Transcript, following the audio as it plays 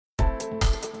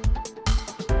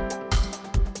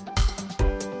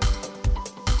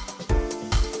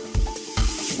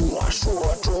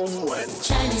说中文。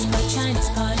 Chinese pot, Chinese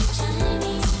pot,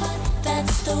 Chinese pot.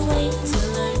 That's the way to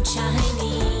learn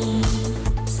Chinese.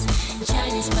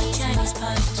 Chinese pot, Chinese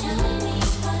pot,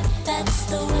 Chinese pot. That's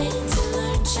the way to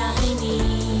learn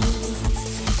Chinese.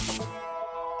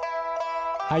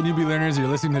 Hi, newbie learners. You're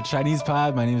listening to Chinese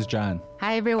Pod. My name is John.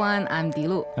 Hi everyone, I'm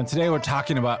Dilu. And today we're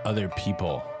talking about other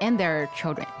people. And their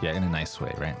children. Yeah, in a nice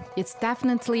way, right? It's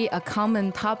definitely a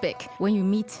common topic when you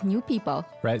meet new people.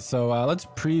 Right, so let's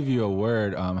preview a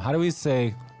word. How do we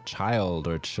say child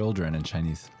or children in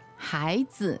Chinese? 孩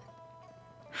子,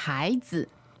孩子.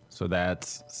 So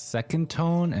that's second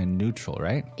tone and neutral,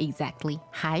 right? Exactly.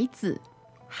 孩子,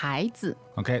孩子.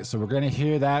 Okay, so we're going to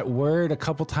hear that word a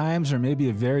couple times or maybe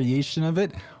a variation of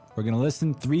it. We're going to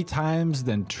listen 3 times,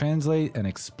 then translate and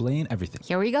explain everything.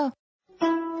 Here we go.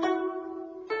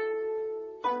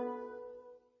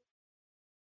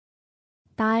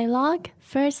 Dialogue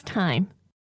first time.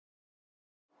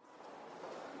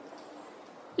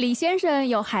 李先生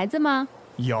有孩子吗？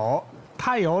有，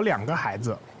他有2个孩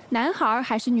子，男孩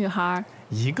还是女孩？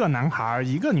一个男孩，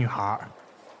一个女孩。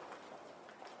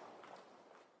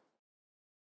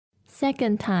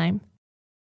 Second time.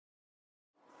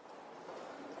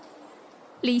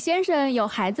 李先生有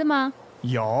孩子吗？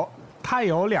有，他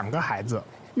有2个孩子，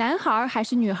男孩还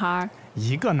是女孩？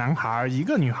一个男孩，一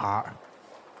个女孩。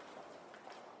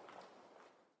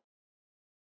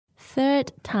 Third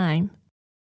time.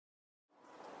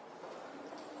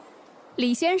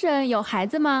 李先生有孩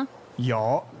子吗？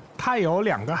有，他有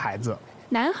2个孩子，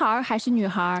男孩还是女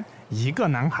孩？一个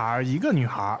男孩，一个女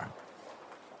孩。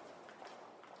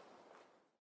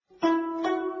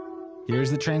 Here's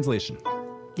the translation.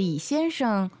 李先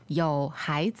生有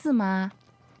孩子吗？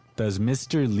 Does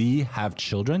Mr. Lee have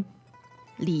children?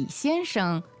 李先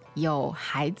生有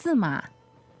孩子吗？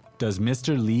 Does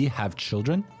Mr. Lee have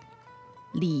children?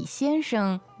 李先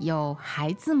生有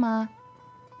孩子吗？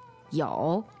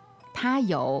有，他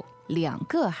有2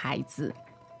个孩子。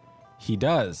 He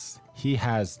does. He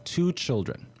has 2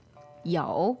 children.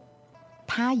 有，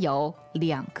他有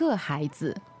2个孩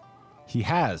子。 He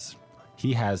has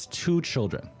 2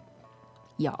 children.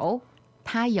 有，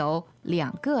他有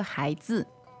2个孩子。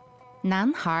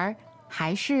男孩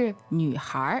还是女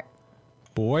孩？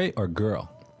 Boy or girl?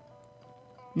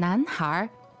 男孩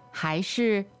还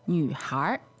是女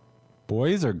孩？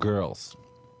 Boys or girls?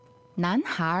 男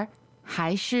孩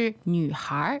还是女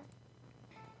孩？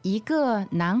一个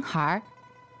男孩，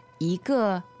一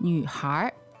个女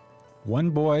孩。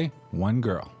 One boy, one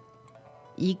girl.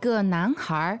 一个男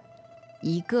孩，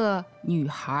一个女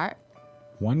孩。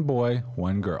 One boy,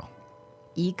 one girl.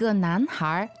 一个男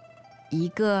孩，一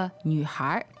个女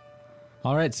孩。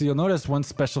 All right, so you'll notice one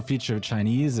special feature of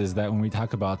Chinese is that when we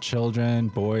talk about children,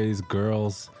 boys,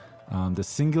 girls, the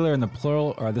singular and the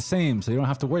plural are the same, so you don't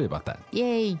have to worry about that.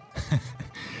 Yay!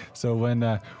 So when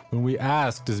we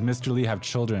ask, does Mr. Lee have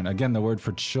children? Again, the word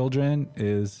for children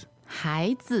is,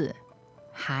 孩子，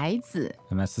孩子，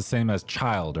 and that's the same as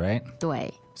child, right?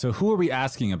 对， So who are we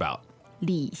asking about?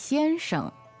 李先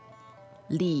生，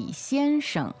李先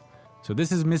生。 So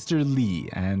this is Mr. Lee,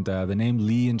 and the name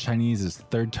Lee in Chinese is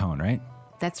third tone, right?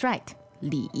 That's right.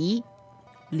 李，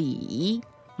李。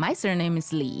My surname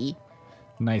is Li.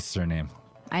 Nice surname.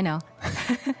 I know.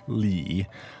 Lee.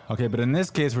 Okay, but in this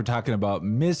case, we're talking about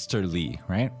Mr. Lee,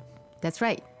 right? That's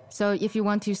right. So if you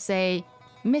want to say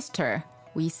Mr.,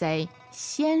 we say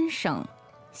先生，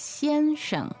先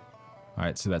生。 All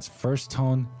right, so that's first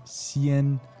tone,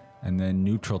 xian, and then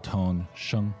neutral tone,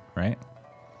 sheng, right?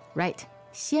 Right.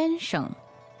 先生，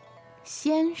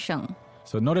先生。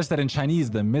 So notice that in Chinese,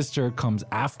 the Mr. comes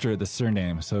after the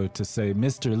surname. So to say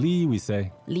Mr. Lee, we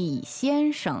say, 李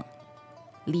先生，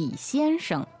李先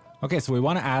生。 okay, so we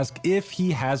want to ask if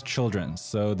he has children.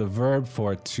 So the verb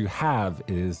for to have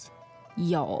is,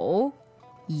 有，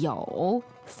有。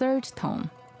Third tone.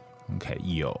 okay,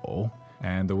 yo.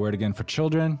 And the word again for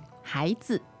children. 孩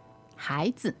子，孩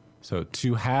子。 So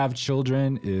to have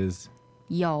children is,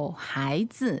 有孩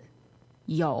子，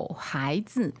有孩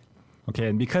子。 okay,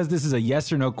 and because this is a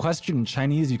yes or no question in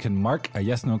Chinese, you can mark a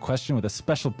yes no question with a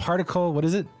special particle. What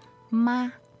is it?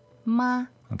 妈，妈。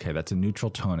 Okay, that's a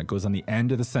neutral tone. It goes on the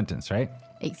end of the sentence, right?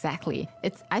 Exactly.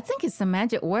 I think it's a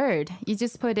magic word. You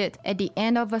just put it at the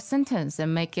end of a sentence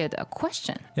and make it a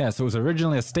question. Yeah, so it was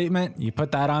originally a statement. You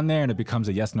put that on there and it becomes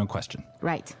a yes no question.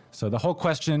 Right. So the whole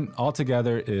question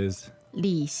altogether is,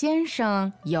 李先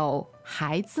生有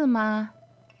孩子吗？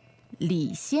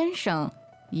李先生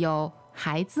有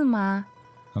孩子吗？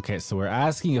 okay, so we're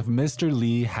asking if Mr.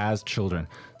 Lee has children.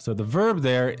 So the verb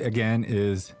there again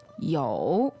is,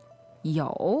 有，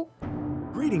有。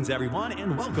 Greetings, everyone,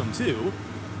 and welcome to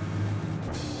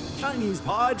Chinese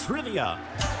Pod Trivia.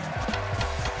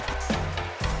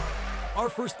 Our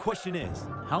first question is,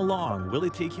 how long will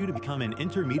it take you to become an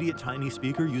intermediate Chinese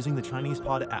speaker using the Chinese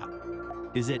Pod app?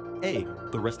 Is it A,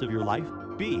 the rest of your life?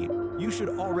 B, you should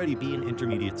already be an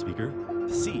intermediate speaker?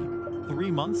 C, 3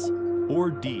 months?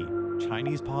 Or D,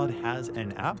 Chinese Pod has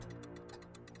an app?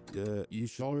 You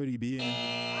should already be in.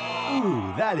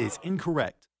 Ooh, that is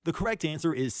incorrect. The correct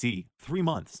answer is C, 3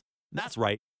 months. That's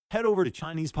right. Head over to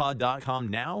ChinesePod.com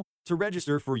now to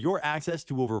register for your access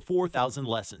to over 4,000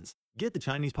 lessons. Get the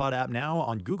Chinese Pod app now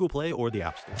on Google Play or the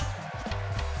App Store.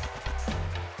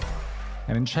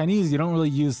 And in Chinese, you don't really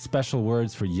use special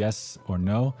words for yes or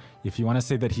no. If you want to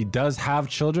say that he does have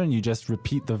children, you just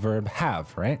repeat the verb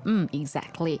have, right?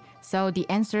 Exactly. So the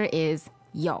answer is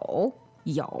有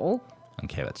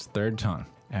Okay, that's third tone.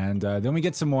 And then we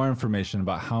get some more information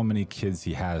about how many kids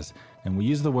he has. And we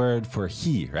use the word for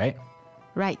he, right?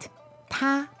 Right.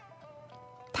 他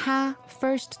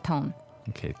first tone.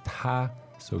 Okay, 他.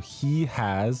 So he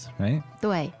has, right?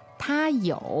 对，他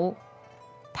有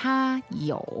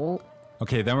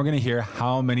Okay, then we're going to hear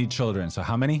how many children. So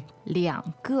how many? 两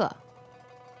个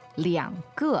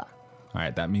All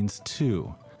right, that means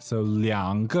two. So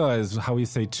两个 is how we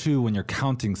say two when you're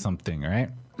counting something, right?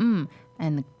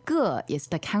 And 个 is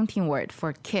the counting word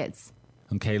for kids.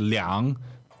 Okay, 两,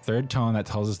 third tone, that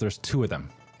tells us there's two of them.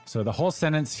 So the whole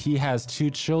sentence, he has two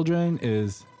children,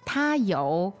 is 他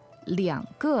有两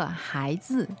个孩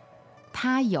子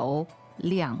他有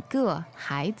两个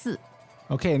孩子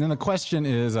okay, and then the question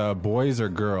is boys or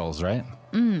girls, right?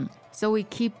 So we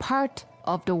keep part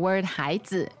of the word 孩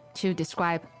子 to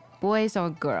describe boys or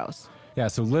girls. Yeah,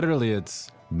 so literally it's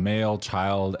male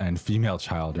child and female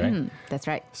child, right? That's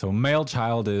right. So male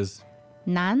child is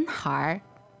男孩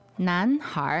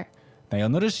Now you'll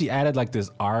notice she added like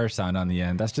this R sound on the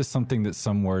end. That's just something that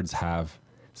some words have.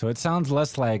 So it sounds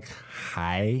less like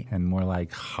hai and more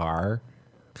like har.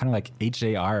 Kind of like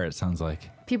H-A-R, it sounds like.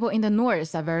 People in the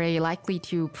north are very likely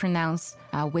to pronounce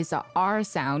with a R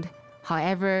sound.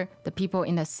 However, the people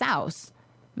in the south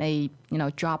may,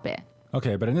 drop it.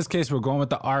 Okay, but in this case, we're going with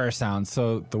the R sound.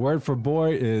 So the word for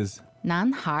boy is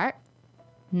男孩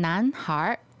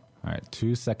all right,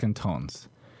 2 second tones.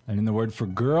 And in the word for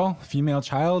girl, female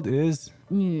child is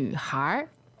女孩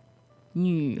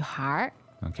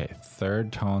okay,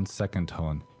 third tone, second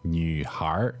tone, 女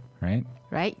孩, right?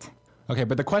 right? Okay,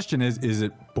 but the question is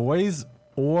it boys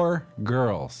or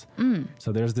girls?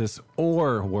 So there's this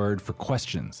or word for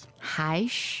questions. 还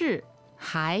是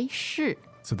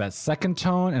So that's second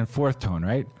tone and fourth tone,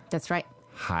 right? That's right.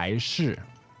 还是.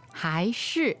 还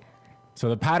是 So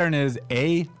the pattern is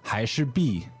A 还是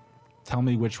B. Tell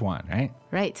me which one, right?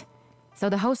 Right. So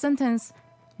the whole sentence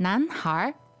男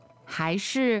孩还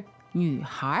是女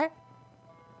孩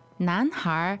男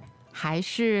孩还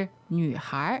是女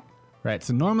孩 Right.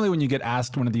 So normally when you get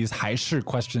asked one of these 还是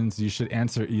questions, you should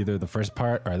answer either the first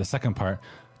part or the second part.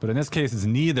 But in this case, it's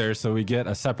neither, so we get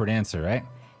a separate answer, right?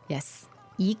 Yes.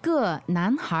 一个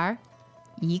男孩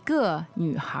一个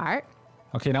女孩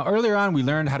Okay, now earlier on, we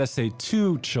learned how to say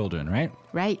two children, right?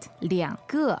 Right. 两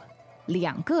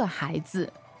个孩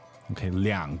子 Okay,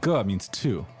 两个 means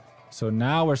two. So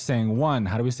now we're saying one.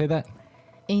 How do we say that?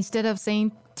 Instead of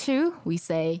saying two, we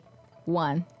say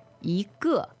one. 一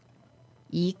个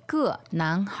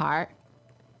男孩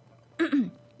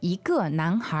一个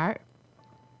男孩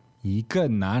一个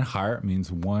男孩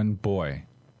means one boy.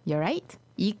 You're right.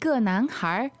 一个男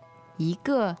孩一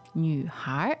个女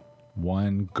孩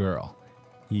One girl.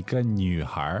 一个女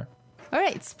孩 All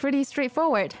right, it's pretty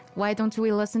straightforward. Why don't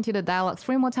we listen to the dialogue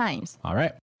 3 more times? All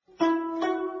right.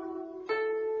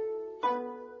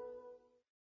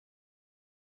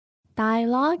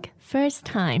 Dialogue first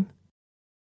time.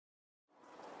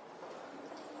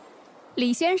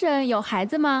 李先生有孩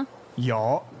子吗？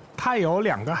有，他有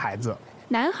2个孩子，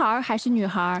男孩还是女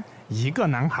孩？一个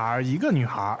男孩，一个女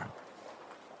孩。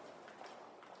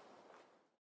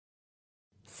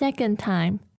 Second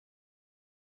time.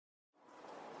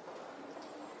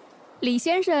 李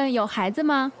先生有孩子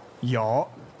吗？有，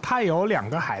他有2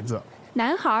个孩子，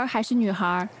男孩还是女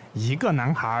孩？一个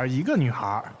男孩，一个女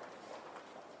孩。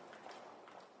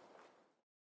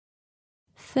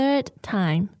 Third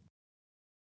time.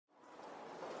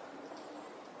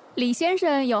 李先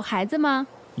生有孩子吗？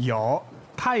有，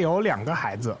他有2个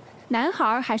孩子，男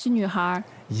孩还是女孩？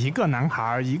一个男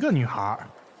孩，一个女孩。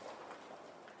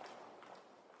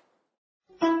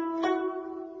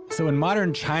 So in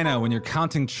modern China, when you're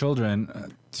counting children,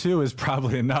 two is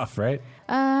probably enough, right?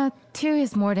 2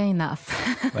 is more than enough.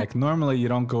 Like normally you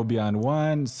don't go beyond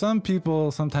 1. Some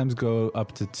people sometimes go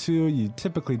up to 2. You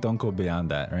typically don't go beyond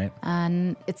that, right?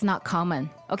 And it's not common.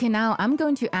 Okay, now I'm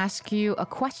going to ask you a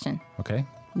question. Okay.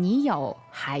 你有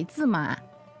孩子吗？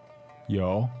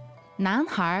有男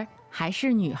孩还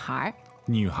是女孩？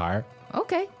女孩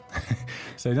Okay.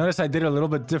 So notice I did it a little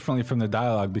bit differently from the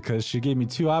dialogue because she gave me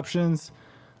 2 options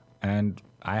and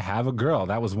I have a girl.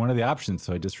 That was one of the options,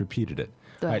 so I just repeated it.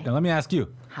 All right, now let me ask you.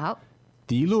 好，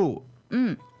迪路，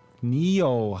你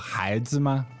有孩子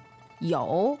吗？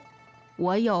有，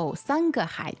我有3个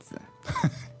孩子，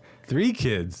 3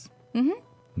 kids.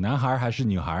 男孩还是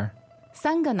女孩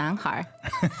3个男孩。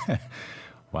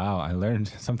 Wow, I learned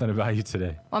something about you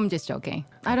today. I'm just joking.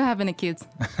 I don't have any kids.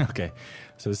 Okay,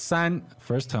 so 3,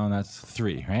 first tone, that's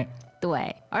 3, right?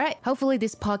 对. All right. Hopefully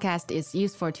this podcast is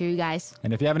useful to you guys.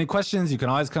 And if you have any questions, you can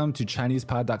always come to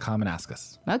ChinesePod.com and ask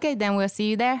us. Okay, then we'll see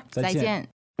you there. 再见。再见。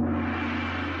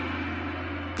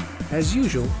 As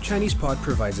usual, ChinesePod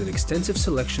provides an extensive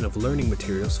selection of learning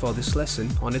materials for this lesson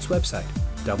on its website,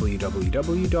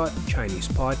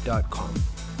 www.chinesepod.com.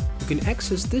 You can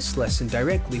access this lesson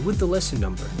directly with the lesson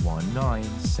number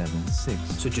 1976.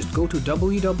 So just go to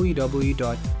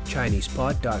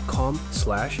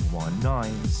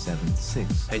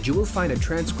www.chinesepod.com/1976 and you will find a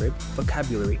transcript,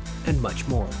 vocabulary, and much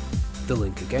more. The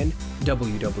link again,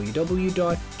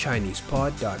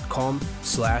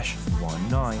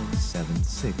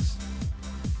 www.chinesepod.com/1976.